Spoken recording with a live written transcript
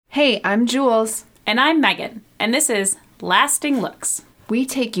Hey, I'm Jules. And I'm Megan, and this is Lasting Looks. We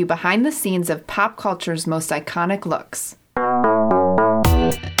take you behind the scenes of pop culture's most iconic looks.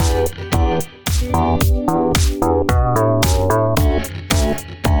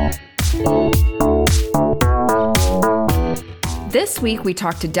 This week we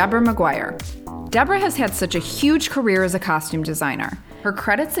talked to Deborah McGuire. Deborah has had such a huge career as a costume designer. Her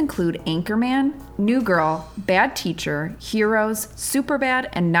credits include Anchorman, New Girl, Bad Teacher, Heroes, Superbad,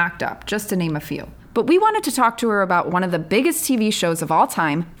 and Knocked Up, just to name a few. But we wanted to talk to her about one of the biggest TV shows of all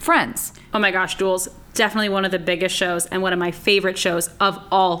time, Friends. Oh my gosh, Jules, definitely one of the biggest shows and one of my favorite shows of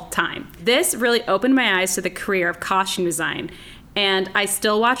all time. This really opened my eyes to the career of costume design, and I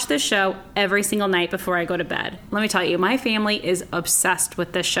still watch this show every single night before I go to bed. Let me tell you, my family is obsessed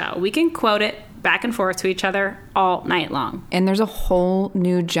with this show. We can quote it back and forth to each other all night long. And there's a whole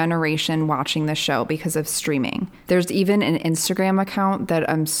new generation watching this show because of streaming. There's even an Instagram account that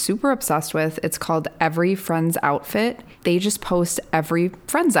I'm super obsessed with. It's called Every Friend's Outfit. They just post every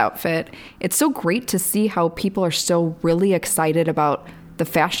Friend's outfit. It's so great to see how people are still really excited about the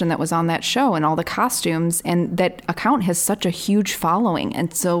fashion that was on that show and all the costumes, and that account has such a huge following.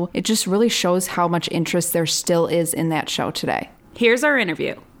 And so it just really shows how much interest there still is in that show today. Here's our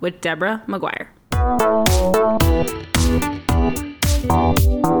interview with Deborah McGuire.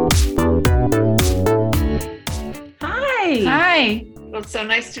 Hi. Hi. Well, it's so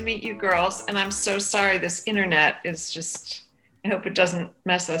nice to meet you girls. And I'm so sorry this internet is just, I hope it doesn't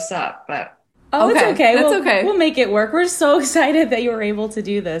mess us up, but. Oh, Okay, it's okay. that's okay. We'll make it work. We're so excited that you were able to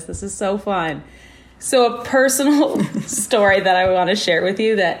do this. This is so fun. So a personal story that I want to share with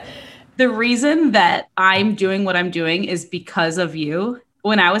you, that the reason that I'm doing what I'm doing is because of you.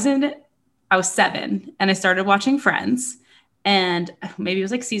 When I was 7 and I started watching Friends, and maybe it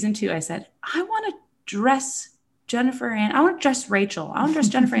was like season 2, I said, I want to dress I want to dress Rachel. I want to dress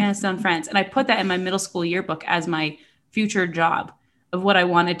Jennifer Aniston on Friends. And I put that in my middle school yearbook as my future job of what I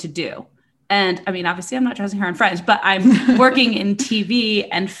wanted to do. And I mean, obviously I'm not dressing her on Friends, but I'm working in TV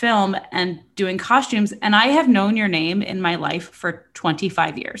and film and doing costumes. And I have known your name in my life for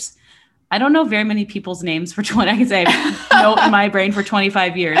 25 years. I don't know very many people's names for 20. I can say no in my brain for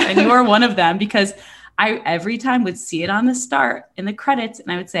 25 years. And you are one of them, because I every time would see it on the start in the credits, and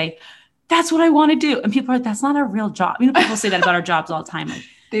I would say, that's what I want to do. And people are like, that's not a real job. You know, people say that about our jobs all the time. Like,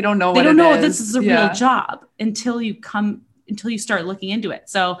 They don't know they what don't it know is. this is a real job until you start looking into it.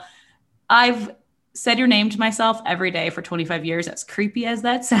 So I've said your name to myself every day for 25 years, as creepy as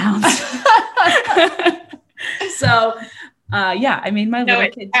that sounds. So, yeah, I mean, my little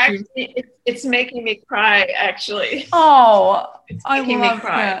kids. It's making me cry, actually. Oh, It's I making me love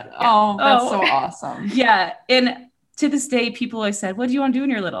cry. that. Oh, that's so Oh. awesome. Yeah. And to this day, people always said, what do you want to do when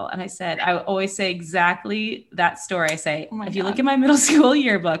you're little? And I said, I always say exactly that story. I say, Oh my if you God. look at my middle school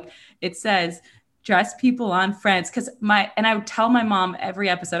yearbook, it says, dress people on Friends. And I would tell my mom every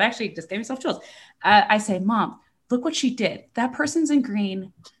episode, actually just gave myself chills. I say, Mom, look what she did. That person's in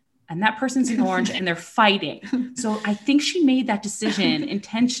green and that person's in orange and they're fighting. So I think she made that decision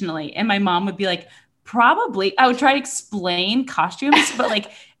intentionally. And my mom would be like, probably. I would try to explain costumes, but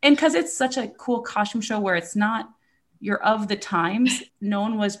and because it's such a cool costume show where it's not, you're of the times, no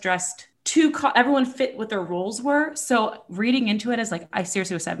one was dressed everyone fit what their roles were. So reading into it as I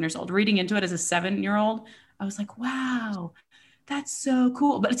seriously was 7 years old, reading into it as a 7-year-old, I was like, wow, that's so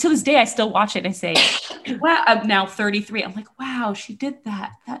cool. But to this day, I still watch it and I say, wow, I'm now 33. I'm like, wow, she did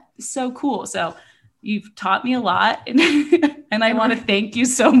that. That is so cool. So you've taught me a lot. And I want to thank you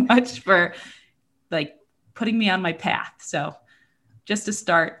so much for putting me on my path. So just to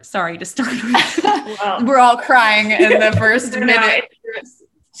start, sorry to start with. Well, We're all crying in the first minute.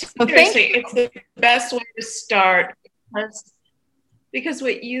 Seriously, it's the best way to start, because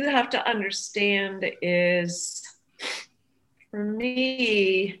what you have to understand is, for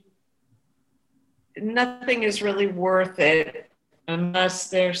me, nothing is really worth it unless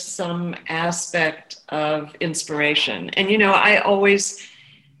there's some aspect of inspiration. And, I always,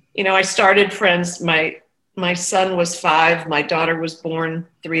 I started Friends, my son was 5, my daughter was born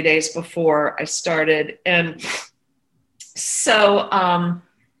 3 days before I started. And so,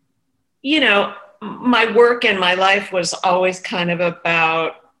 my work and my life was always kind of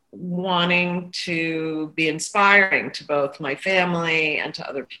about wanting to be inspiring to both my family and to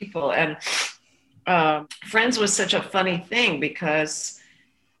other people. And Friends was such a funny thing because,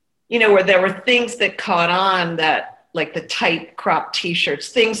 where there were things that caught on, that like the tight crop t-shirts,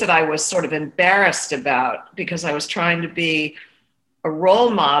 things that I was sort of embarrassed about because I was trying to be a role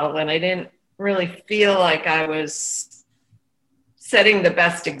model and I didn't really feel like I was setting the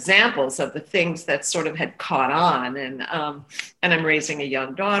best examples of the things that sort of had caught on. And I'm raising a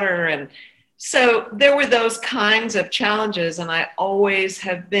young daughter. And so there were those kinds of challenges. And I always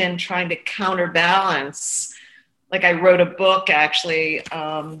have been trying to counterbalance. Like I wrote a book actually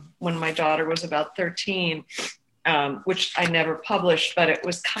when my daughter was about 13, which I never published, but it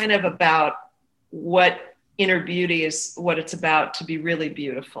was kind of about what inner beauty is, what it's about to be really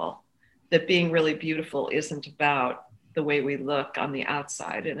beautiful. That being really beautiful isn't about the way we look on the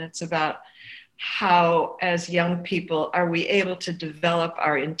outside. And it's about how, as young people, are we able to develop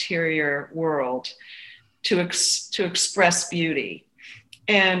our interior world to express beauty.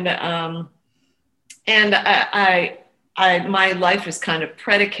 And my life is kind of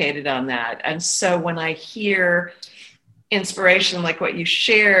predicated on that. And so when I hear inspiration like what you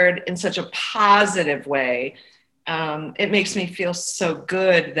shared in such a positive way, it makes me feel so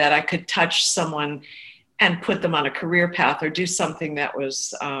good that I could touch someone and put them on a career path or do something that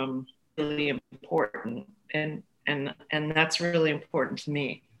was really important. And that's really important to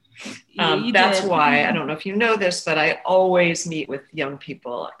me. That's why, I don't know if you know this, but I always meet with young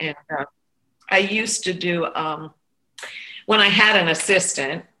people. And I used to do, when I had an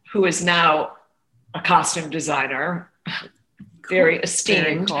assistant who is now a costume designer, very esteemed,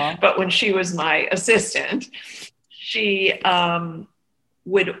 very cool. But when she was my assistant, she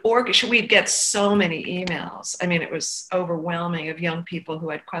we'd get so many emails. I mean, it was overwhelming of young people who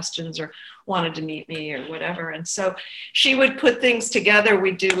had questions or wanted to meet me or whatever. And so she would put things together.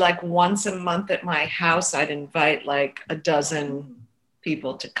 We'd do like once a month at my house. I'd invite like a dozen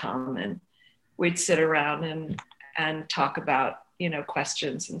people to come, and we'd sit around and talk about,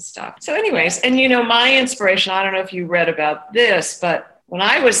 questions and stuff. So anyways, and my inspiration, I don't know if you read about this, but when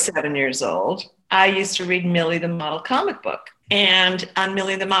I was 7 years old, I used to read Millie the Model comic book. And on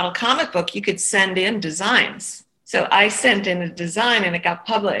Millie the Model comic book, you could send in designs. So I sent in a design and it got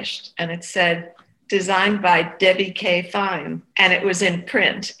published, and it said, designed by Debbie K. Fine. And it was in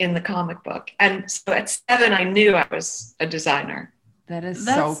print in the comic book. And so at 7, I knew I was a designer. That's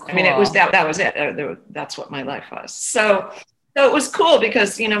so cool. I mean, it was that was it. That's what my life was. So it was cool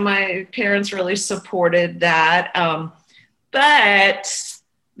because, my parents really supported that. But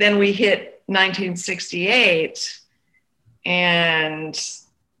then we hit 1968, and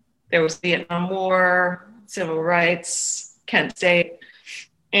there was the Vietnam War, civil rights, Kent State,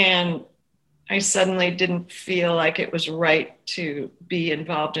 and I suddenly didn't feel like it was right to be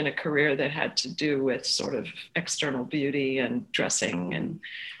involved in a career that had to do with sort of external beauty and dressing. And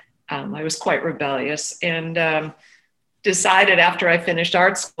I was quite rebellious, and decided after I finished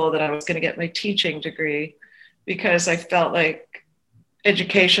art school that I was going to get my teaching degree, because I felt like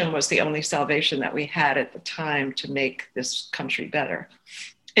education was the only salvation that we had at the time to make this country better.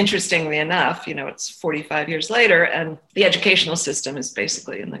 Interestingly enough, it's 45 years later, and the educational system is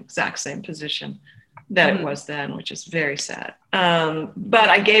basically in the exact same position that it was then, which is very sad. But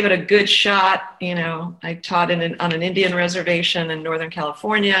I gave it a good shot. I taught on an Indian reservation in Northern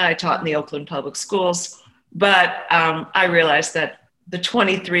California. I taught in the Oakland Public Schools. But I realized that the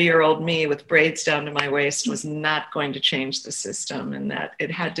 23-year-old me with braids down to my waist was not going to change the system, and that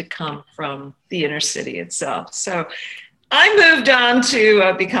it had to come from the inner city itself. So I moved on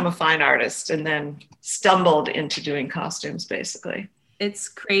to become a fine artist, and then stumbled into doing costumes, basically. It's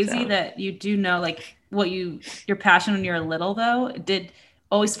crazy that you do know, like, your passion when you're little, though, did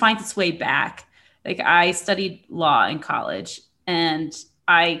always find its way back. Like, I studied law in college, and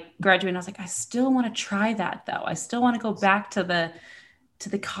I graduated, and I was like, I still want to try that, though. I still want to go back to the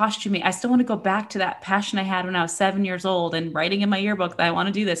costuming. I still want to go back to that passion I had when I was 7 years old and writing in my yearbook that I want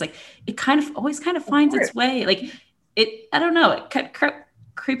to do this. Like, it always finds its way. Like, I don't know, it kept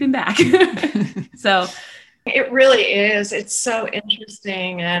creeping back. So it really is. It's so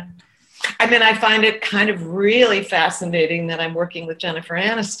interesting. And I mean, I find it kind of really fascinating that I'm working with Jennifer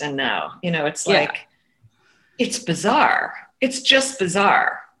Aniston now. It's like, it's bizarre. It's just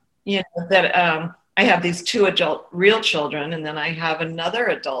bizarre, that I have these 2 adult real children, and then I have another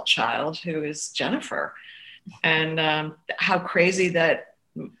adult child who is Jennifer. And how crazy that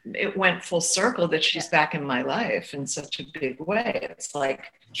it went full circle that she's back in my life in such a big way. It's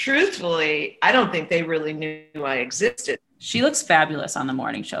like, truthfully, I don't think they really knew I existed. She looks fabulous on the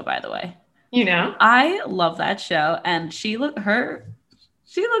morning show, by the way. I love that show, and she looks good.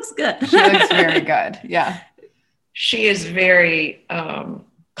 She looks very good. Yeah. She is very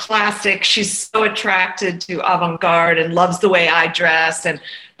classic. She's so attracted to avant-garde and loves the way I dress.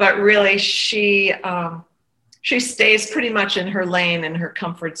 But really, she stays pretty much in her lane, in her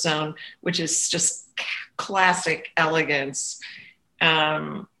comfort zone, which is just classic elegance.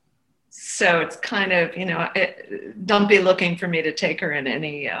 So it's kind of, don't be looking for me to take her in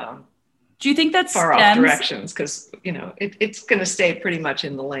any Do you think that far off directions, because, it's going to stay pretty much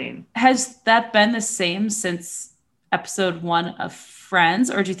in the lane. Has that been the same since episode 1 of Friends?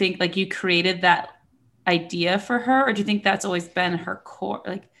 Or do you think like you created that idea for her? Or do you think that's always been her core?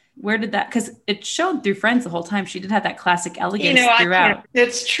 Like, where did that, because it showed through Friends the whole time. She did have that classic elegance throughout.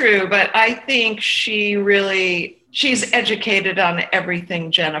 It's true, but I think she's educated on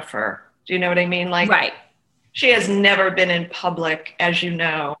everything Jennifer. Do you know what I mean? Like, right. She has never been in public, as you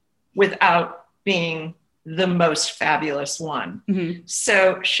know, without being the most fabulous one. Mm-hmm.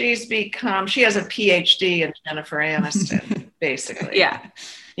 So she has a PhD in Jennifer Aniston, basically. Yeah.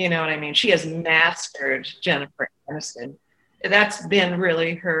 You know what I mean? She has mastered Jennifer Aniston. That's been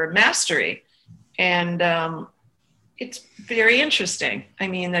really her mastery. And it's very interesting. I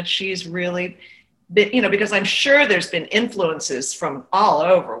mean, that she's really been, because I'm sure there's been influences from all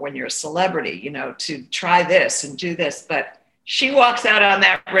over when you're a celebrity, to try this and do this. But she walks out on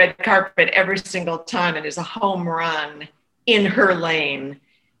that red carpet every single time and is a home run in her lane.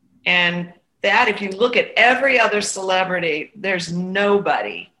 And that, if you look at every other celebrity, there's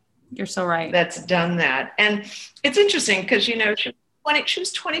nobody. You're so right. That's done that. And it's interesting because, she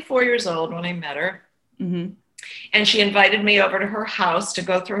was 24 years old when I met her. Mm-hmm. And she invited me over to her house to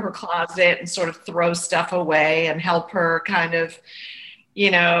go through her closet and sort of throw stuff away and help her kind of,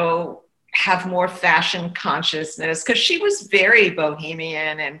 have more fashion consciousness, because she was very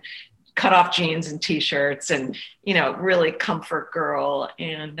bohemian and cut off jeans and T-shirts and, really comfort girl.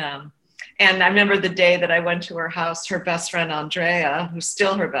 And I remember the day that I went to her house, her best friend, Andrea, who's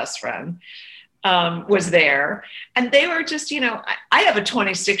still her best friend, was there. And they were just, I have a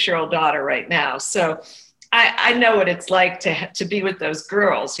 26-year-old daughter right now. So I know what it's like to be with those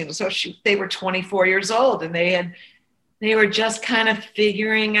girls, so they were 24 years old and they were just kind of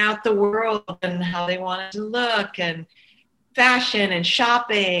figuring out the world and how they wanted to look and fashion and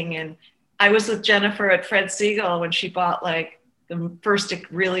shopping. And I was with Jennifer at Fred Segal when she bought like the first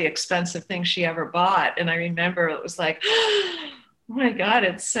really expensive thing she ever bought. And I remember it was like, oh my God,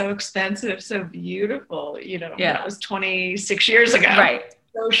 it's so expensive, so beautiful. That was 26 years ago. Right.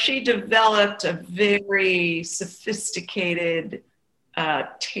 So she developed a very sophisticated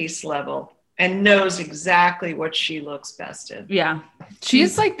taste level and knows exactly what she looks best in. Yeah.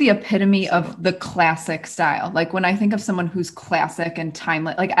 She's like the epitome of the classic style. Like when I think of someone who's classic and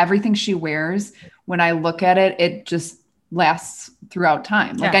timeless, like everything she wears, when I look at it, it just lasts throughout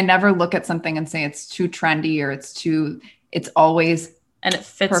time. Like I never look at something and say it's too trendy or it's always and it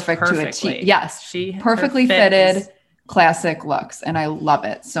fits perfect perfectly. To a T. Yes. She perfectly fitted classic looks. And I love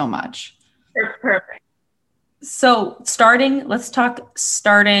it so much. Perfect. So let's talk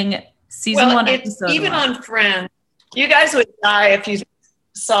starting season 1, episode even 1. On Friends, you guys would die if you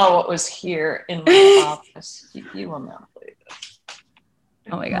saw what was here in my office. You will not believe it.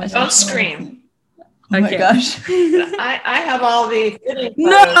 Oh my gosh. Don't scream. Oh my gosh. I have all the fitting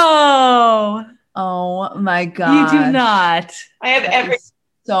photos. No. Oh my God. You do not. I have every.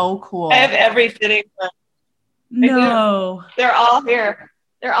 So cool. I have every fitting photo. No. They're all here.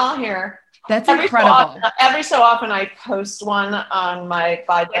 That's incredible. Every so often I post one on my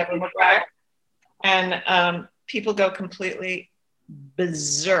By Deborah McGuire, and people go completely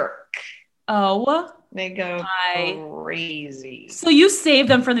berserk. Oh. They go crazy. So you saved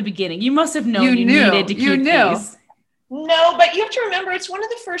them from the beginning. You must have known you needed to keep these. No, but you have to remember, it's one of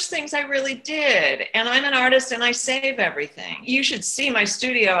the first things I really did. And I'm an artist and I save everything. You should see my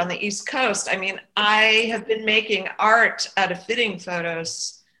studio on the East Coast. I mean, I have been making art out of fitting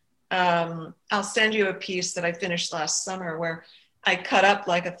photos. I'll send you a piece that I finished last summer where I cut up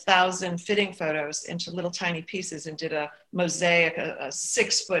like 1,000 fitting photos into little tiny pieces and did a mosaic, a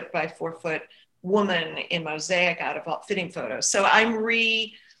 6 foot by 4 foot woman in mosaic out of all fitting photos. So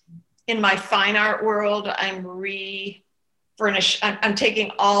in my fine art world, I'm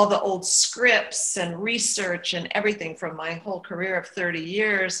taking all the old scripts and research and everything from my whole career of 30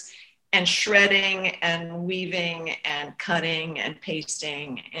 years and shredding and weaving and cutting and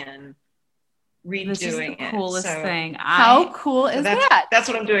pasting and redoing it. This is the coolest thing. How cool is that? That's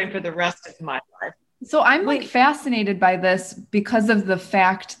what I'm doing for the rest of my life. So I'm like fascinated by this because of the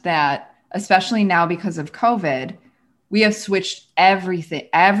fact that, especially now because of COVID, we have switched everything.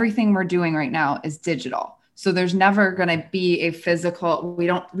 Everything we're doing right now is digital. So there's never going to be a physical, we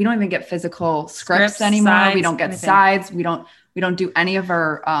don't even get physical scripts anymore. Sides, we don't get sides. We don't do any of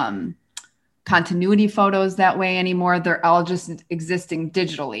our continuity photos that way anymore. They're all just existing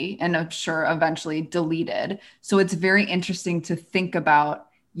digitally and I'm sure eventually deleted. So it's very interesting to think about.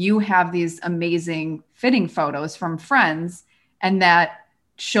 You have these amazing fitting photos from Friends and that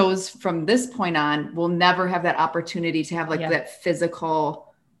shows from this point on will never have that opportunity to have like that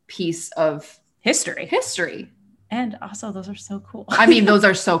physical piece of history. And also those are so cool. I mean, those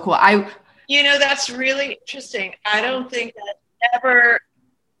are so cool. That's really interesting. I don't think I ever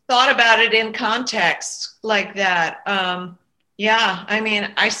thought about it in context like that. I mean,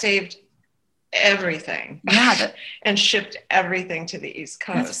 I saved everything and shipped everything to the East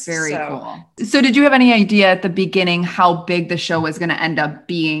Coast. That's very cool. So did you have any idea at the beginning how big the show was going to end up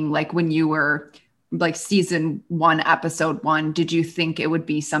being? Like when you were like season 1, episode 1, did you think it would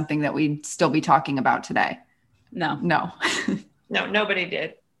be something that we'd still be talking about today? No. No, nobody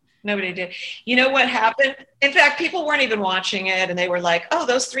did. You know what happened? In fact, people weren't even watching it, and they were like, "Oh,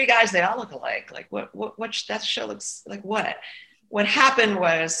 those 3 guys, they all look alike. Like, what that show looks like? What?" What happened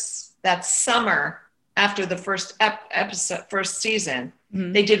was that summer after the first first season,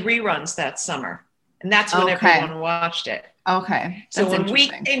 they did reruns that summer, and that's when everyone watched it. Okay. So when we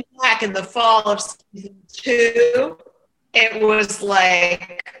came back in the fall of season 2, it was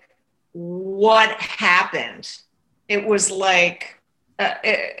like, what happened? It was like,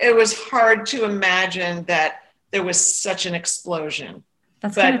 it was hard to imagine that there was such an explosion.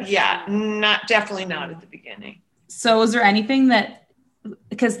 Definitely not at the beginning. So was there anything that,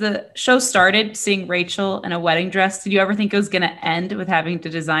 because the show started seeing Rachel in a wedding dress, did you ever think it was going to end with having to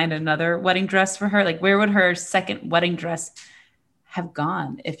design another wedding dress for her? Like, where would her second wedding dress have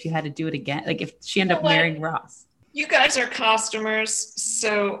gone if you had to do it again? Like if she ended up marrying Ross? You guys are costumers,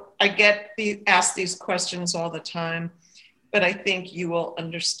 so I get asked these questions all the time, but I think you will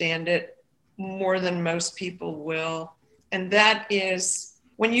understand it more than most people will. And that is,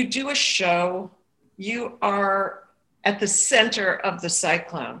 when you do a show, you are at the center of the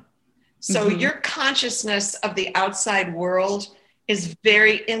cyclone. So your consciousness of the outside world is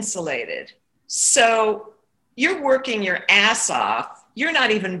very insulated. So you're working your ass off. You're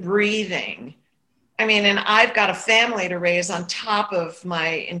not even breathing. I mean, and I've got a family to raise on top of my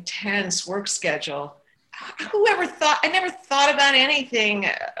intense work schedule. I never thought about anything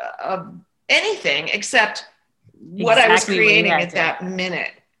except what I was creating at that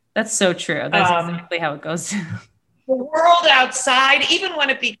minute. That's so true. That's exactly how it goes. The world outside, even when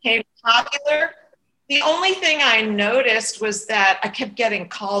it became popular, the only thing I noticed was that I kept getting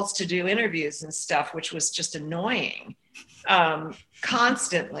calls to do interviews and stuff, which was just annoying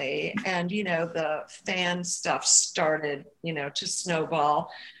constantly. And, the fan stuff started, to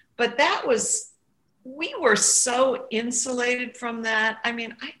snowball. But we were so insulated from that. I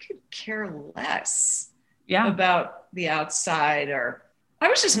mean, I could care less about the outside, or I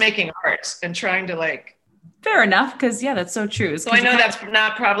was just making art and trying to fair enough, because that's so true. So I know that's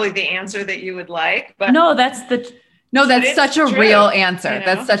not probably the answer that you would like, but that's such a real answer.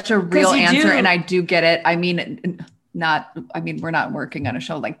 That's such a real answer, and I do get it. I mean, we're not working on a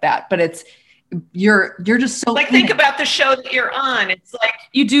show like that, but you're just so think about the show that you're on. It's like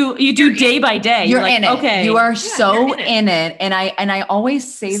you do day by day. You're in it. Okay, you are so in it, and I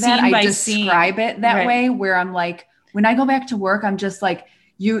always say that I describe it that way, where I'm like, when I go back to work, I'm just like,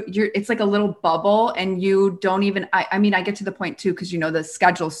 you're it's like a little bubble, and you don't even, I mean, I get to the point too, because the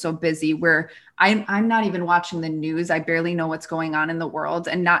schedule's so busy where I'm not even watching the news. I barely know what's going on in the world,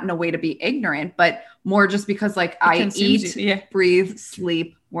 and not in a way to be ignorant, but more just because I eat, breathe,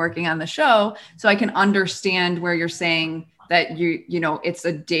 sleep, working on the show. So I can understand where you're saying that it's a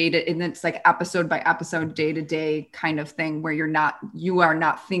and it's like episode by episode, day to day kind of thing where you are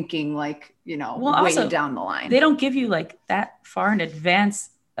not thinking way also, down the line. They don't give you that far in advance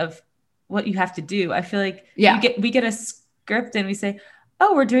of what you have to do. I feel like we get a script and we say,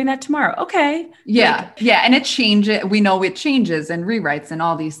 oh, we're doing that tomorrow. Okay. Yeah. And it changes. We know it changes and rewrites and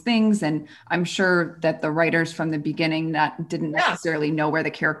all these things. And I'm sure that the writers from the beginning didn't necessarily know where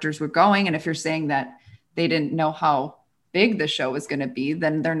the characters were going. And if you're saying that they didn't know how big the show was going to be,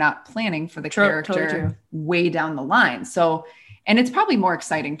 then they're not planning for the character way down the line. So, and it's probably more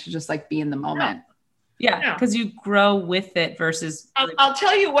exciting to just be in the moment. Yeah. Because you grow with it versus. I'll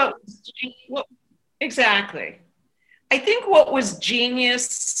tell you what exactly. I think what was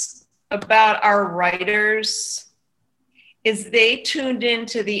genius about our writers is they tuned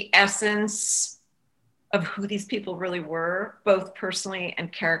into the essence of who these people really were, both personally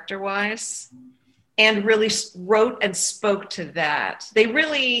and character-wise, and really wrote and spoke to that. They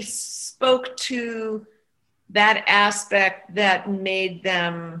really spoke to that aspect that made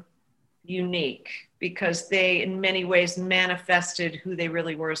them unique, because they in many ways manifested who they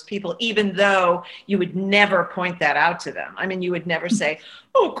really were as people, even though you would never point that out to them. I mean, you would never say,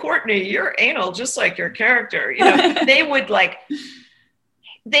 oh, Courtney, you're anal, just like your character. They would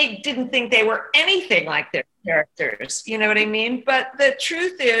they didn't think they were anything like their characters, you know what I mean? But the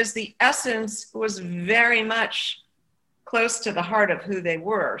truth is, the essence was very much close to the heart of who they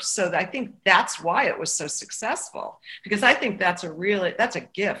were. So I think that's why it was so successful, because I think that's a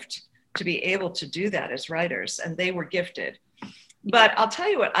gift to be able to do that as writers, and they were gifted. But I'll tell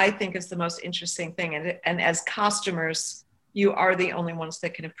you what I think is the most interesting thing, and as costumers, you are the only ones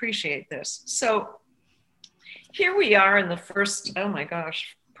that can appreciate this. So here we are in the first, oh my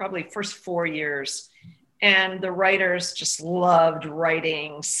gosh, probably first 4 years, and the writers just loved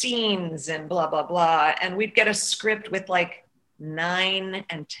writing scenes and blah, blah, blah. And we'd get a script with like 9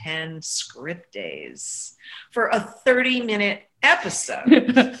 and 10 script days for a 30-minute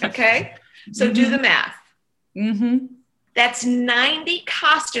episode. Okay. So do the math. Mm-hmm. That's 90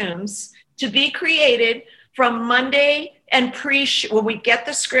 costumes to be created from Monday and when we get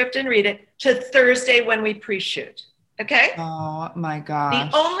the script and read it, to Thursday when we pre-shoot. Okay. Oh my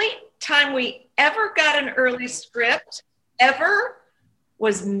gosh. The only time we ever got an early script ever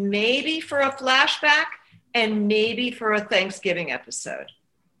was maybe for a flashback and maybe for a Thanksgiving episode.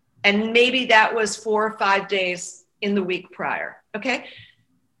 And maybe that was 4 or 5 days in the week prior. Okay.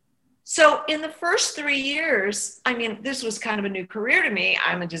 So in the first 3 years, I mean, this was kind of a new career to me.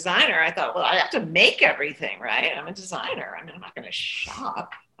 I'm a designer. I thought, well, I have to make everything, right? I'm a designer. I mean, I'm not going to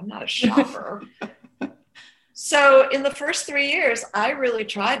shop. I'm not a shopper. So in the first 3 years, I really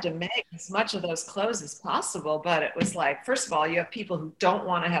tried to make as much of those clothes as possible. But it was like, first of all, you have people who don't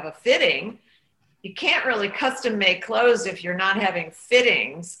want to have a fitting. You can't really custom make clothes if you're not having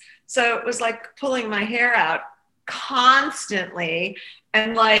fittings. So it was like pulling my hair out constantly,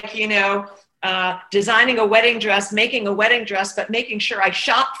 and like, designing a wedding dress, making a wedding dress, but making sure I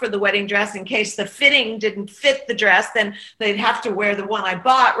shopped for the wedding dress in case the fitting didn't fit the dress, then they'd have to wear the one I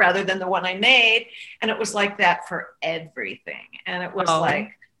bought rather than the one I made. And it was like that for everything. And it was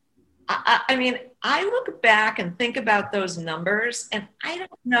like, I mean, I look back and think about those numbers, and I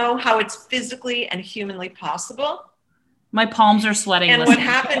don't know how it's physically and humanly possible. My palms are sweating. And what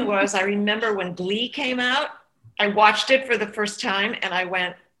happened was, I remember when Glee came out, I watched it for the first time and I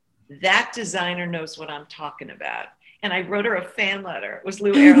went, that designer knows what I'm talking about. And I wrote her a fan letter. It was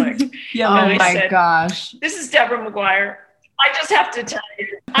Lou Ehrlich. Yeah. Oh my gosh. This is Deborah McGuire. I just have to tell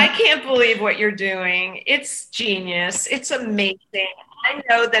you, I can't believe what you're doing. It's genius. It's amazing. I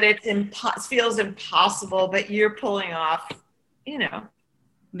know that it feels impossible, but you're pulling off,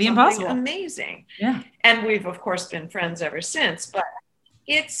 the impossible. Amazing. Yeah. And we've, of course, been friends ever since. But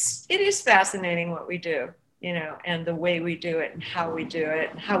it is fascinating what we do. And the way we do it and how we do it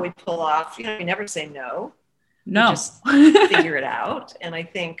and how we pull off, we never say no. No. We just figure it out. And I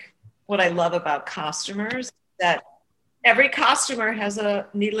think what I love about costumers is that every costumer has a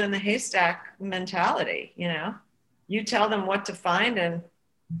needle in the haystack mentality. You tell them what to find and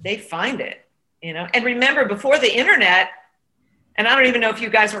they find it, And remember, before the internet, and I don't even know if you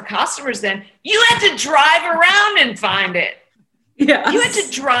guys were costumers then, you had to drive around and find it. Yes. You had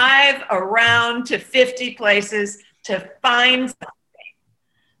to drive around to 50 places to find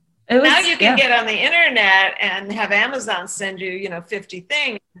something. Now you can get on the internet and have Amazon send you, 50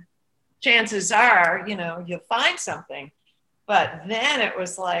 things. Chances are, you'll find something. But then it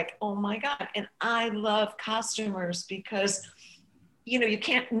was like, oh my God. And I love costumers because,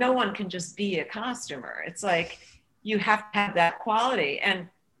 no one can just be a costumer. It's like, you have to have that quality. And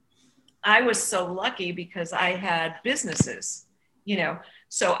I was so lucky because I had businesses.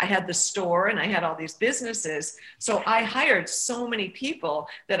 So I had the store and I had all these businesses. So I hired so many people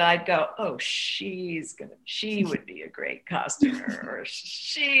that I'd go, oh, she would be a great costumer, or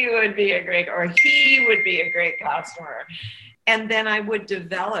she would be or he would be a great costumer. And then I would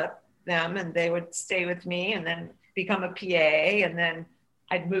develop them and they would stay with me and then become a PA. And then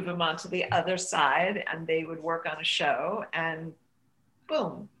I'd move them onto the other side and they would work on a show and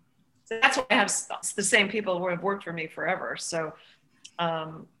boom. So that's why I have the same people who have worked for me forever. So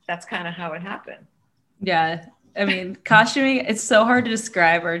that's kind of how it happened. Yeah. I mean, costuming, it's so hard to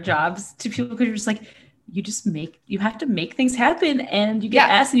describe our jobs to people because you're just like, you have to make things happen and you get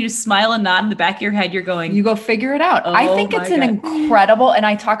asked and you just smile and nod in the back of your head. You're going, you go figure it out. I think it's an incredible, and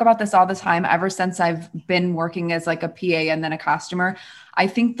I talk about this all the time ever since I've been working as like a PA and then a costumer. I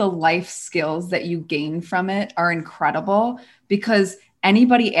think the life skills that you gain from it are incredible because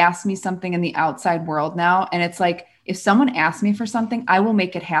anybody asks me something in the outside world now, and it's like, if someone asks me for something, I will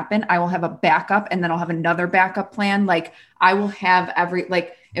make it happen. I will have a backup and then I'll have another backup plan. Like I will have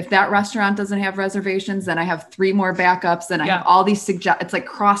If that restaurant doesn't have reservations, then I have 3 more backups. Then I have all these it's like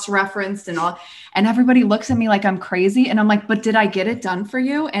cross-referenced and all. And everybody looks at me like I'm crazy. And I'm like, but did I get it done for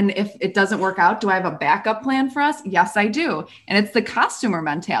you? And if it doesn't work out, do I have a backup plan for us? Yes, I do. And it's the costumer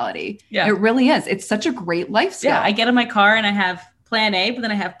mentality. Yeah. It really is. It's such a great life skill. Yeah. I get in my car and I have plan A, but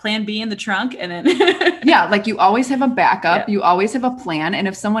then I have plan B in the trunk. And then yeah, like you always have a backup. You always have a plan. And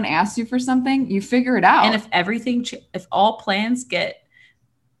if someone asks you for something, you figure it out. And if if all plans get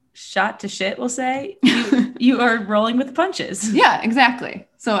shot to shit, we'll say, you are rolling with the punches. Yeah, exactly.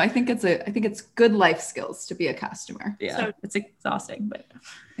 So I think it's good life skills to be a costumer. Yeah. So it's exhausting, but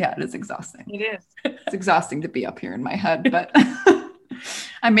yeah, it is exhausting. It is. It's exhausting to be up here in my head, but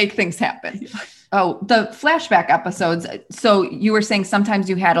I make things happen. Oh, the flashback episodes. So you were saying sometimes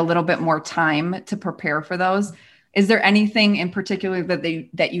you had a little bit more time to prepare for those. Is there anything in particular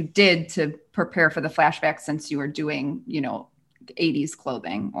that you did to prepare for the flashback, since you were doing, 80s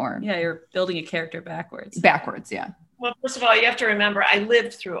clothing? Or you're building a character backwards. Yeah. Well, first of all, you have to remember I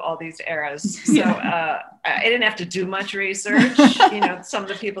lived through all these eras, so I didn't have to do much research. Some of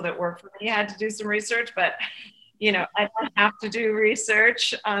the people that work for me had to do some research, but I don't have to do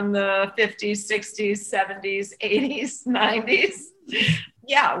research on the 50s, 60s, 70s, 80s, 90s.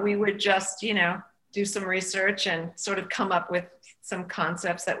 Yeah, we would just do some research and sort of come up with some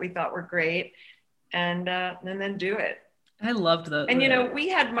concepts that we thought were great, and then do it. I loved those. And, we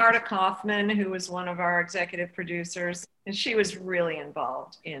had Marta Kaufman, who was one of our executive producers, and she was really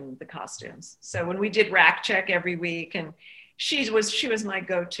involved in the costumes. So when we did rack check every week, and she was my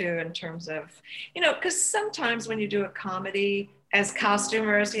go-to in terms of, because sometimes when you do a comedy as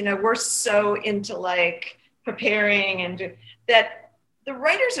costumers, we're so into like preparing and that the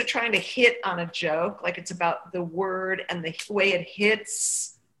writers are trying to hit on a joke. Like it's about the word and the way it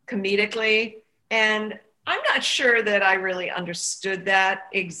hits comedically. And I'm not sure that I really understood that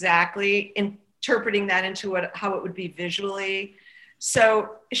exactly, interpreting that into how it would be visually.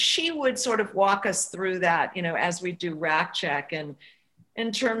 So she would sort of walk us through that, as we do rack check, and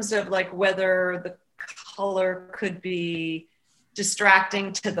in terms of like whether the color could be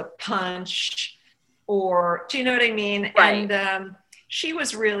distracting to the punch, or do you know what I mean? Right. And she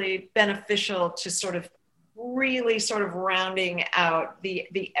was really beneficial to sort of rounding out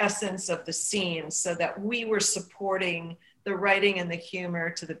the essence of the scene, so that we were supporting the writing and the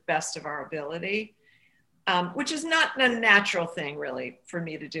humor to the best of our ability, which is not a natural thing really for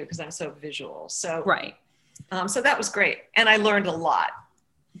me to do because I'm so visual. So right. So that was great, and I learned a lot.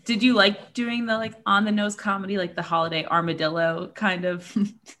 Did you like doing the like on the nose comedy, like the holiday armadillo kind of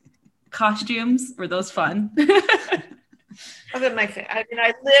costumes? Were those fun? Other my thing. I mean,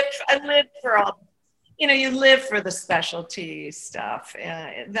 I lived for all. You live for the specialty stuff.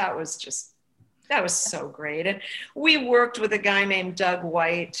 And that was so great. And we worked with a guy named Doug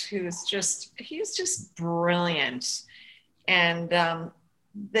White, he was just brilliant. And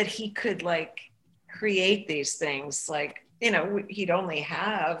that he could like create these things, like, he'd only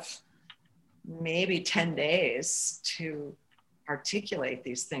have maybe 10 days to articulate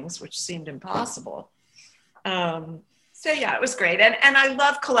these things, which seemed impossible. So yeah, it was great. And I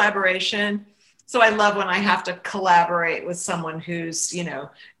love collaboration. So I love when I have to collaborate with someone who's,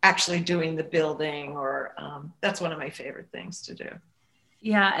 actually doing the building, or that's one of my favorite things to do.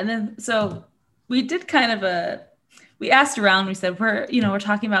 Yeah. And then, so we did we asked around, we said, we're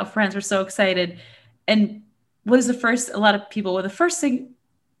talking about Friends. We're so excited. And what is the first thing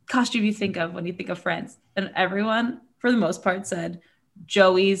costume you think of when you think of Friends? And everyone, for the most part, said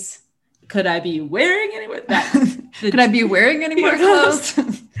Joey's, could I be wearing any more? Could I be wearing any more clothes?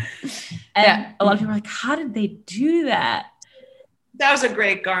 And a lot of people are like, how did they do that? That was a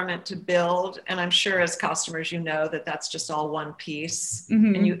great garment to build. And I'm sure as costumers, that that's just all one piece,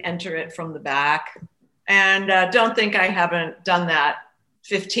 and you enter it from the back. And don't think I haven't done that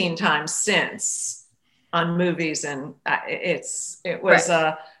 15 times since on movies. And it was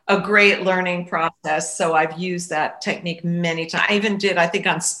a great learning process. So I've used that technique many times. I even did, I think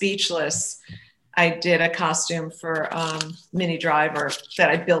on Speechless, I did a costume for Minnie Driver that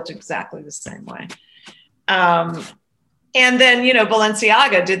I built exactly the same way. And then,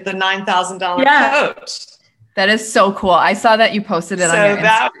 Balenciaga did the $9,000 coat. That is so cool. I saw that you posted it on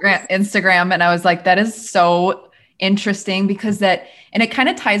your Instagram, and I was like, that is so interesting, because and it kind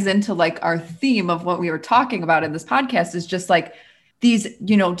of ties into like our theme of what we were talking about in this podcast, is just like these,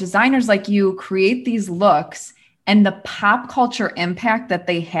 designers like you create these looks, and the pop culture impact that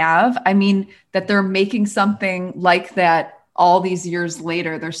they have. I mean, that they're making something like that all these years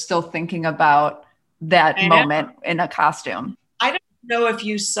later, they're still thinking about that moment in a costume. know if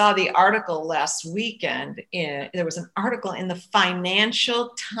you saw the article last weekend. There was an article in the Financial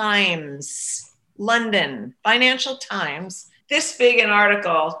Times, London, Financial Times, this big an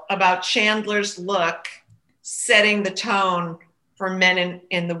article about Chandler's look setting the tone for men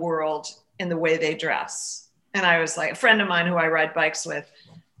in the world in the way they dress. And I was like, a friend of mine who I ride bikes with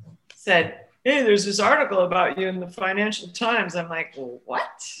said, hey, there's this article about you in the Financial Times. I'm like, well, what?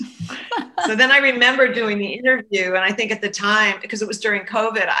 So then I remember doing the interview. And I think at the time, because it was during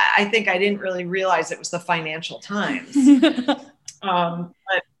COVID, I think I didn't really realize it was the Financial Times.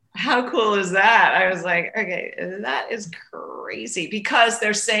 But how cool is that? I was like, okay, that is crazy, because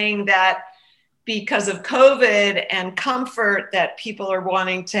they're saying that because of COVID and comfort that people are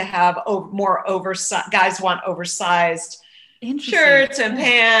wanting to have more oversized, guys want oversized shirts and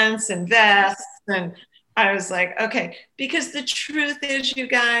pants and vests. And I was like, okay, because the truth is, you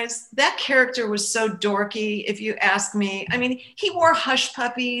guys, that character was so dorky, if you ask me. I mean, he wore hush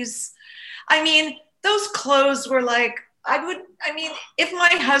puppies. I mean, those clothes were like, if my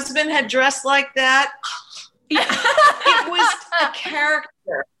husband had dressed like that, it was a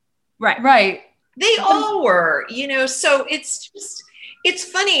character. Right. They all were, so it's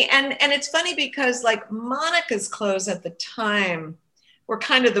funny. And it's funny because like Monica's clothes at the time were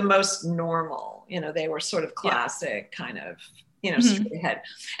kind of the most normal, they were sort of classic, kind of, straight ahead.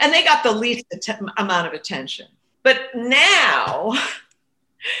 And they got the least amount of attention. But now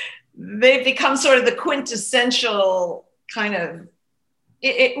they've become sort of the quintessential kind of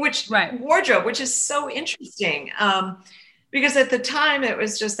wardrobe, which is so interesting. Because at the time it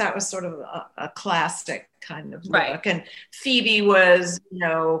was just, that was sort of a classic kind of look. And Phoebe was,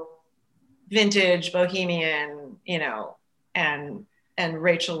 vintage bohemian, and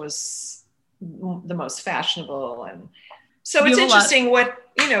Rachel was the most fashionable. And so it's interesting what,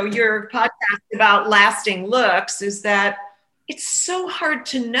 your podcast about lasting looks is that it's so hard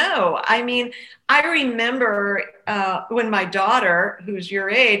to know. I mean, I remember when my daughter, who's your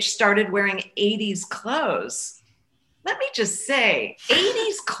age, started wearing 80s clothes. Let me just say,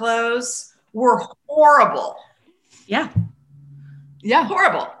 80s clothes were horrible. Yeah.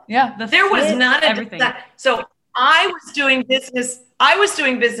 Horrible. Yeah. There was not everything. So I was doing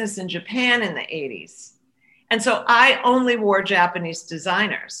business in Japan in the 80s. And so I only wore Japanese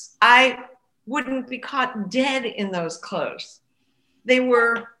designers. I wouldn't be caught dead in those clothes.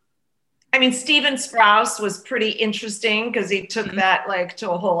 Steven Sprouse was pretty interesting because he took that like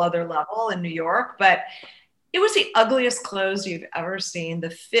to a whole other level in New York, but it was the ugliest clothes you've ever seen. The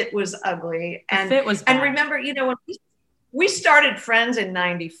fit was ugly. And the fit was bad. And remember, when we started Friends in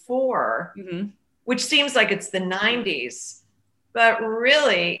 94, which seems like it's the 90s, but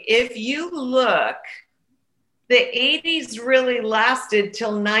really, if you look, the 80s really lasted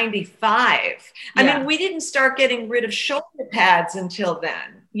till 95. I mean, we didn't start getting rid of shoulder pads until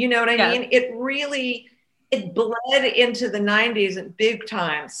then. You know what I mean? It bled into the 90s at big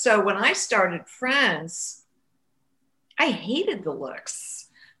time. So when I started Friends, I hated the looks.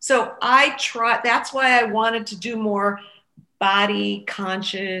 So that's why I wanted to do more body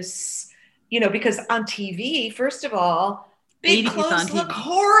conscious, because on TV, first of all, big clothes look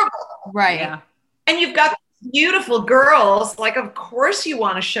horrible. Right. Yeah. And you've got beautiful girls, like, of course you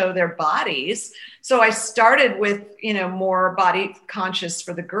want to show their bodies. So I started with, more body conscious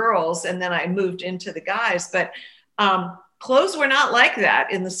for the girls. And then I moved into the guys, but clothes were not like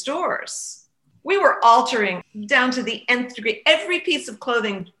that in the stores. We were altering down to the nth degree. Every piece of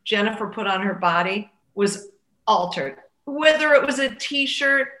clothing Jennifer put on her body was altered. Whether it was a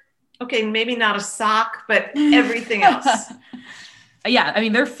t-shirt, okay, maybe not a sock, but everything else. Yeah, I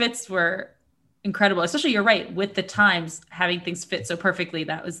mean, their fits were incredible. Especially, you're right, with the times, having things fit so perfectly.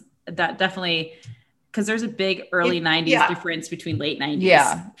 That definitely, because there's a big early 90s difference between late 90s.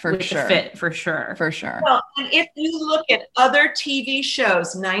 Yeah, for with sure. The fit, for sure. For sure. Well, and if you look at other TV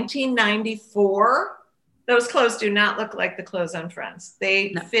shows, 1994, those clothes do not look like the clothes on Friends.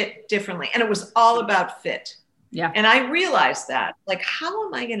 They fit differently. And it was all about fit. Yeah. And I realized that, like, how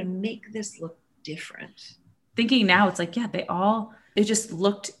am I going to make this look different? Thinking now, it's like, they just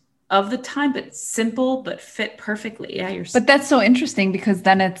looked of the time, but simple, but fit perfectly. Yeah, but that's so interesting because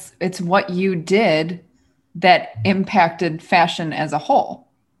then it's what you did that impacted fashion as a whole.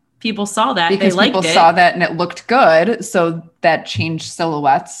 People saw that. Because they liked people saw that and it looked good. So that changed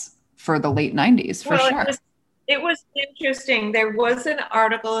silhouettes for the late 90s, for sure. It was interesting. There was an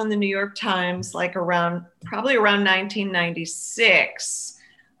article in the New York Times, like probably around 1996,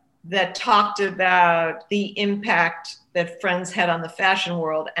 that talked about the impact that Friends had on the fashion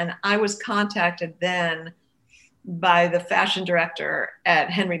world. And I was contacted then by the fashion director at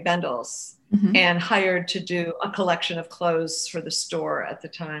Henry Bendel's. and hired to do a collection of clothes for the store at the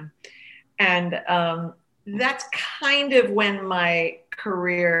time. And that's kind of when my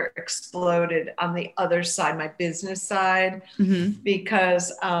career exploded on the other side, my business side,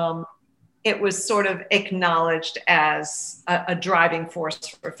 because it was sort of acknowledged as a driving force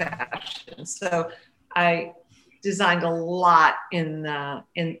for fashion. So I designed a lot from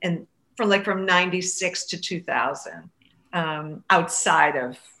 96 to 2000, outside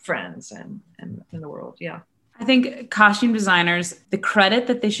of Friends and in the world. Yeah. I think costume designers, the credit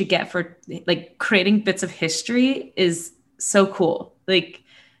that they should get for like creating bits of history is so cool. Like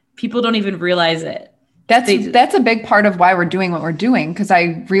people don't even realize it. That's a big part of why we're doing what we're doing. Cause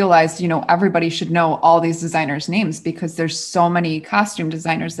I realized, everybody should know all these designers' names because there's so many costume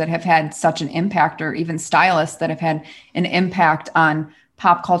designers that have had such an impact, or even stylists that have had an impact on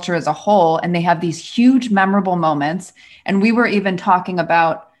pop culture as a whole. And they have these huge memorable moments. And we were even talking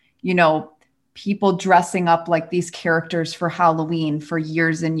about, people dressing up like these characters for Halloween for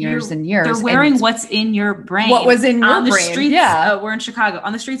years and years and years. They're wearing what's in your brain. What was in your on the brain. Streets, yeah. We're in Chicago,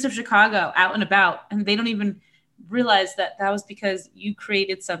 on the streets of Chicago, out and about. And they don't even realize that was because you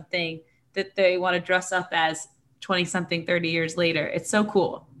created something that they want to dress up as 20 something, 30 years later. It's so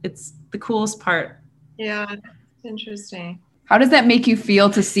cool. It's the coolest part. Yeah. It's interesting. How does that make you feel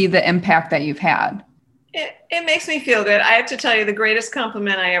to see the impact that you've had? It makes me feel good. I have to tell you, the greatest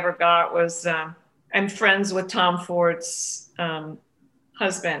compliment I ever got was I'm friends with Tom Ford's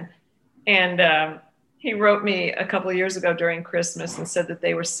husband. And he wrote me a couple of years ago during Christmas and said that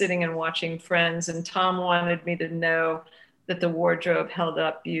they were sitting and watching Friends. And Tom wanted me to know that the wardrobe held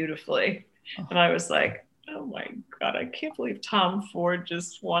up beautifully. Oh. And I was like, oh my God, I can't believe Tom Ford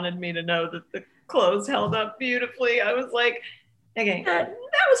just wanted me to know that the clothes held up beautifully. I was like, okay, that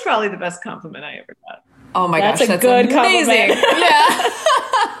was probably the best compliment I ever got. Oh my gosh, that's good amazing. Compliment.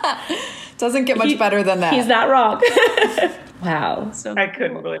 Yeah. Doesn't get much better than that. He's not wrong. Wow. So I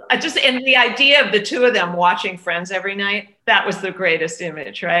couldn't believe it. And the idea of the two of them watching Friends every night, that was the greatest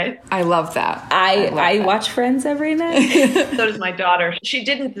image, right? I love that. I watch Friends every night. So does my daughter. She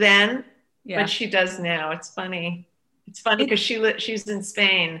didn't then, but she does now. It's funny. It's funny because she's in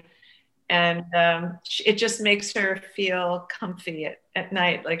Spain. And it just makes her feel comfy at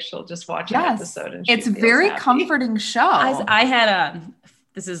night. Like she'll just watch an episode. And it's a very happy. Comforting show. I had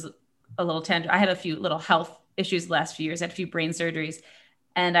this is a little tangent. I had a few little health issues the last few years. I had a few brain surgeries.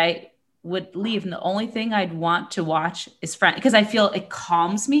 And I would leave. And the only thing I'd want to watch is Friends. Because I feel it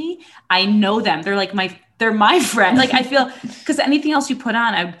calms me. I know them. They're like they're my friend. Like I feel, because anything else you put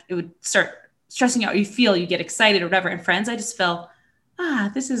on, it would start stressing out. You get excited or whatever. And Friends, I just felt,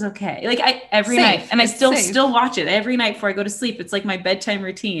 this is okay. Like every night, and I still watch it every night before I go to sleep. It's like my bedtime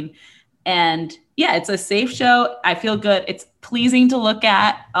routine. And yeah, it's a safe show. I feel good. It's pleasing to look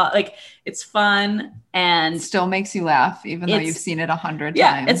at. Like it's fun and still makes you laugh, even though you've seen it 100 times.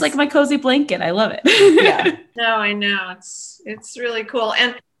 Yeah, it's like my cozy blanket. I love it. Yeah. No, I know. It's really cool.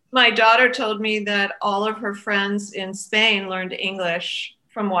 And my daughter told me that all of her friends in Spain learned English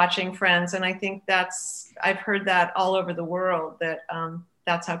from watching Friends. And I think I've heard that all over the world, that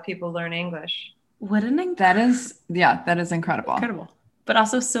that's how people learn English. That is incredible. Incredible. But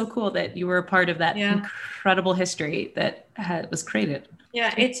also so cool that you were a part of that incredible history that was created.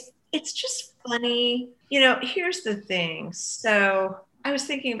 Yeah, it's just funny. Here's the thing. So I was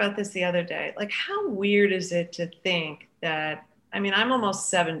thinking about this the other day. Like, how weird is it to think that, I'm almost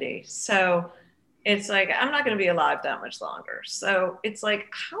 70. So it's like, I'm not going to be alive that much longer. So it's like,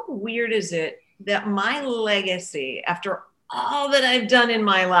 how weird is it that my legacy, after all that I've done in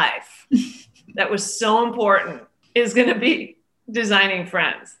my life that was so important, is going to be designing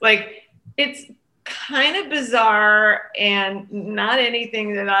Friends? Like, it's kind of bizarre and not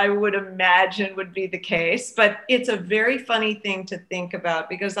anything that I would imagine would be the case, but it's a very funny thing to think about,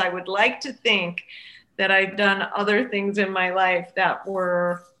 because I would like to think that I've done other things in my life that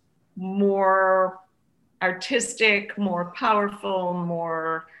were more artistic, more powerful,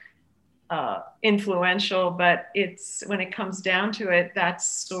 more influential, but when it comes down to it, that's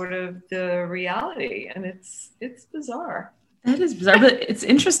sort of the reality, and it's bizarre. That is bizarre, but it's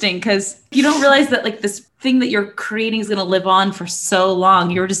interesting because you don't realize that like this thing that you're creating is going to live on for so long.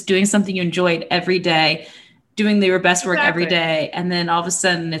 You're just doing something you enjoyed every day, doing your best work every day. And then all of a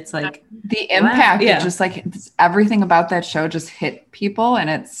sudden it's like the impact, just like everything about that show just hit people and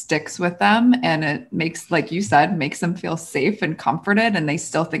it sticks with them. And it makes, like you said, makes them feel safe and comforted, and they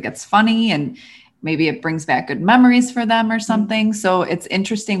still think it's funny, and maybe it brings back good memories for them or something. Mm-hmm. So it's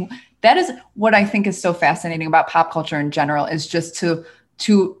interesting. That is what I think is so fascinating about pop culture in general, is just to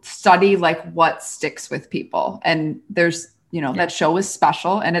study like what sticks with people. And there's that show is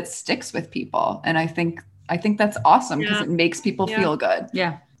special and it sticks with people. And I think that's awesome because it makes people feel good.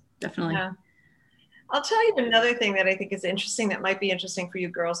 Yeah, definitely. Yeah. I'll tell you another thing that I think is interesting that might be interesting for you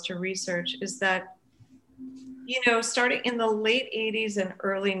girls to research is that, starting in the late 80s and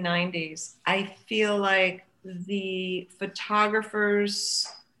early 90s, I feel like the photographers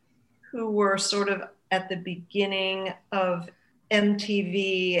who were sort of at the beginning of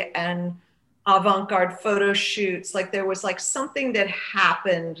MTV and avant-garde photo shoots, like there was like something that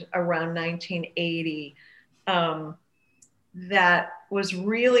happened around 1980 that was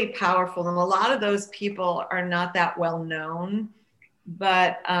really powerful. And a lot of those people are not that well known,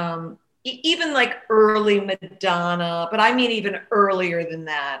 but even like early Madonna, but I mean even earlier than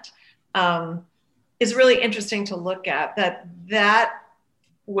that, is really interesting to look at. That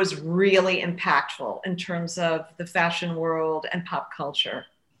was really impactful in terms of the fashion world and pop culture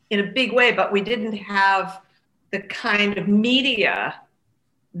in a big way, but we didn't have the kind of media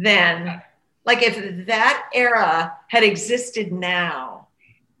then. Like if that era had existed now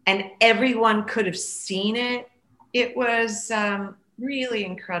and everyone could have seen it, it was really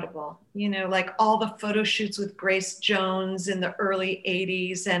incredible. Like all the photo shoots with Grace Jones in the early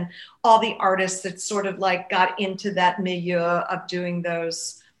 80s and all the artists that sort of like got into that milieu of doing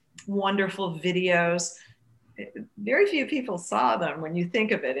those wonderful videos. Very few people saw them when you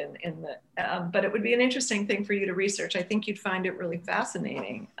think of it but it would be an interesting thing for you to research. I think you'd find it really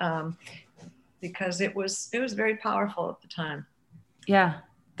fascinating because it was very powerful at the time. Yeah.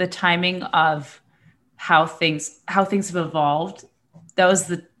 The timing of how things have evolved. That was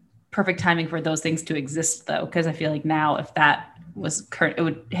the perfect timing for those things to exist though. Cause I feel like now if that was current, it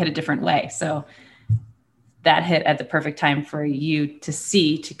would hit a different way. So that hit at the perfect time for you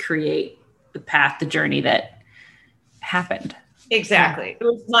to create the path, the journey that happened. Exactly.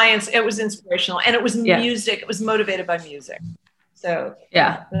 It was inspirational and it was music. It was motivated by music. So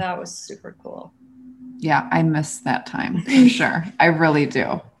that was super cool. Yeah. I miss that time for sure. I really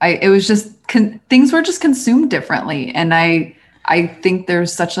do. It was just, things were just consumed differently. And I think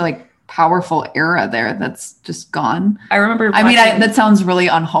there's such a like powerful era there that's just gone. I remember. That sounds really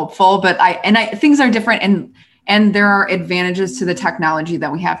unhopeful, but things are different and there are advantages to the technology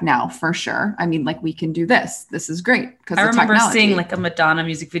that we have now for sure. I mean, like we can do this. This is great because I remember seeing like a Madonna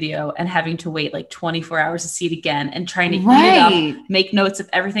music video and having to wait like 24 hours to see it again and trying to eat it up, make notes of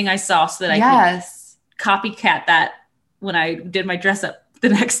everything I saw so that I could copycat that when I did my dress up the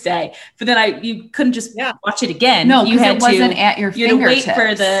next day. But then you couldn't just watch it again. No, because it wasn't at your fingertips. You had to wait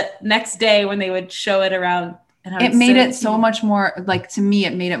for the next day when they would show it around. And it made it so much more, like to me,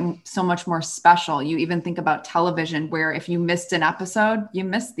 it made it so much more special. You even think about television where if you missed an episode, you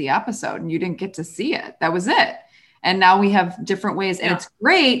missed the episode and you didn't get to see it. That was it. And now we have different ways and it's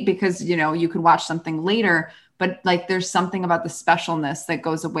great because, you could watch something later, but like there's something about the specialness that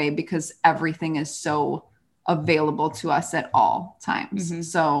goes away because everything is so available to us at all times. Mm-hmm.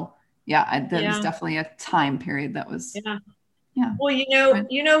 So that was definitely a time period that was. Yeah. Well,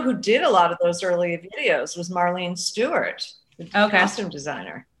 you know who did a lot of those early videos was Marlene Stewart, the costume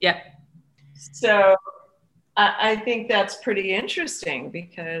designer. Yeah. So I think that's pretty interesting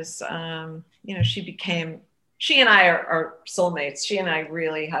because, she and I are soulmates. She and I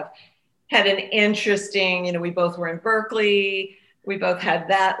really have had an interesting, we both were in Berkeley. We both had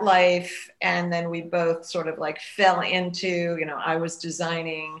that life. And then we both sort of like fell into, I was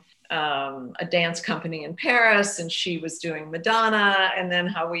designing a dance company in Paris and she was doing Madonna, and then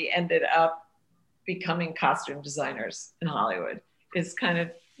how we ended up becoming costume designers in Hollywood is kind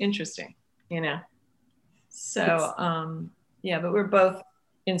of interesting, So, but we're both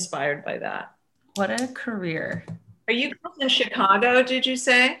inspired by that. What a career. Are you in Chicago, did you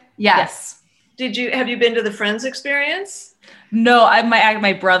say? Yes. Have you been to the Friends experience? No,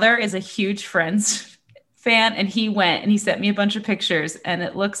 my brother is a huge Friends fan and he went and he sent me a bunch of pictures and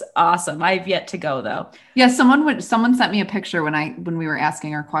it looks awesome. I've yet to go though. Yeah. Someone sent me a picture when we were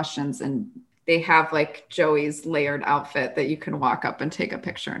asking our questions and they have like Joey's layered outfit that you can walk up and take a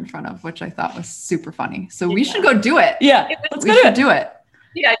picture in front of, which I thought was super funny. So we should go do it. Yeah. We should do it.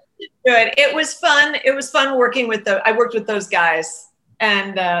 Yeah. Good. It was fun. It was fun working I worked with those guys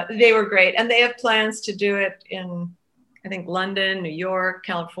and they were great. And they have plans to do it in, I think, London, New York,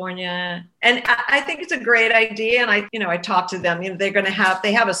 California. And I think it's a great idea. And I talked to them, they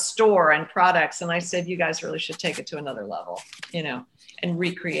have a store and products. And I said, you guys really should take it to another level, and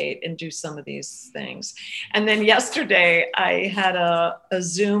recreate and do some of these things. And then yesterday I had a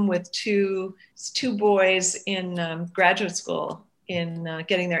Zoom with two boys in graduate school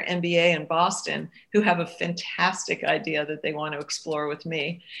getting their MBA in Boston who have a fantastic idea that they want to explore with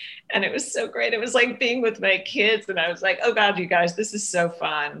me. And it was so great. It was like being with my kids. And I was like, oh God, you guys, this is so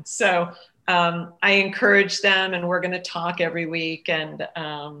fun. So I encourage them, and we're going to talk every week, and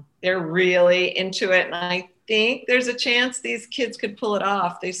they're really into it. And I think there's a chance these kids could pull it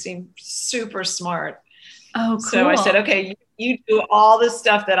off. They seem super smart. Oh, cool. So I said, okay, you do all the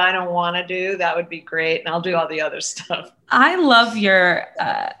stuff that I don't want to do. That would be great. And I'll do all the other stuff. I love your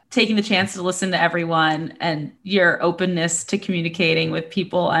taking the chance to listen to everyone and your openness to communicating with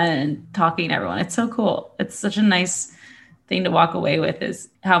people and talking to everyone. It's so cool. It's such a nice thing to walk away with, is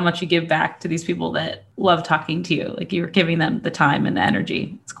how much you give back to these people that love talking to you. Like, you're giving them the time and the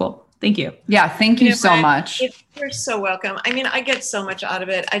energy. It's cool. Thank you. Yeah. Thank you so much. You're so welcome. I mean, I get so much out of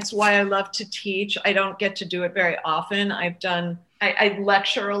it. It's why I love to teach. I don't get to do it very often. I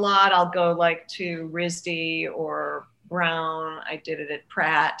lecture a lot. I'll go like to RISD or Brown. I did it at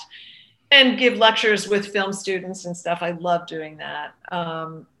Pratt, and give lectures with film students and stuff. I love doing that.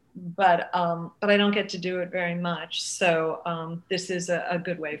 But I don't get to do it very much. So this is a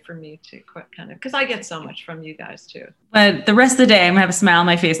good way for me to kind of, because I get so much from you guys too. But the rest of the day, I'm gonna have a smile on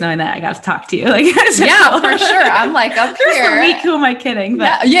my face knowing that I got to talk to you. Like, yeah, for sure. I'm like up here. The week, who am I kidding?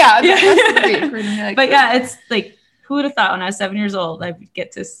 But yeah. Like, but yeah, it's like, who would have thought when I was 7 years old I'd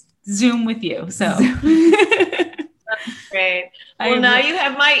get to Zoom with you? So that's great. Well, now you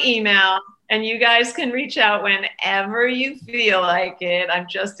have my email. And you guys can reach out whenever you feel like it. I'm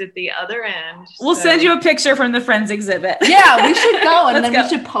just at the other end. We'll send you a picture from the Friends exhibit. Yeah, we should go, and then we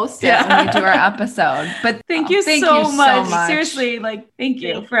should post it when we do our episode. But thank you so much. Seriously, like, thank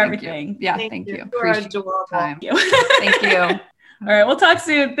you for everything. Yeah, thank you. You are adorable. Thank you. All right, we'll talk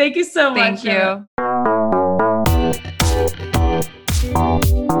soon. Thank you so much. Thank you.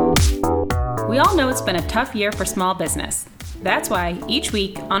 We all know it's been a tough year for small business. That's why each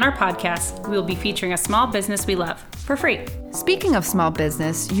week on our podcast, we will be featuring a small business we love for free. Speaking of small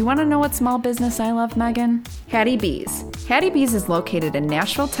business, you want to know what small business I love, Megan? Hattie B's. Hattie B's is located in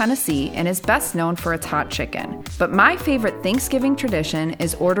Nashville, Tennessee, and is best known for its hot chicken. But my favorite Thanksgiving tradition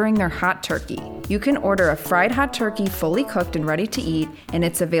is ordering their hot turkey. You can order a fried hot turkey fully cooked and ready to eat, and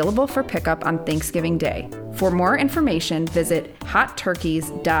it's available for pickup on Thanksgiving Day. For more information, visit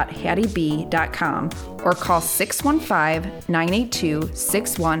hotturkeys.hattieb.com or call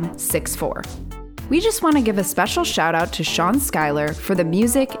 615-982-6164. We just want to give a special shout out to Sean Schuyler for the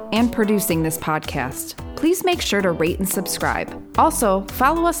music and producing this podcast. Please make sure to rate and subscribe. Also,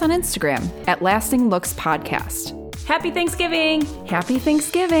 follow us on Instagram at Lasting Looks Podcast. Happy Thanksgiving! Happy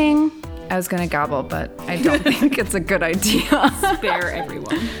Thanksgiving! I was going to gobble, but I don't think it's a good idea. Spare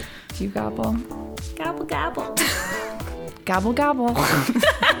everyone. Do you gobble? Gobble, gobble. Gobble, gobble.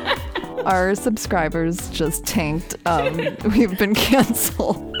 Our subscribers just tanked. We've been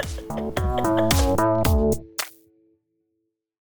canceled.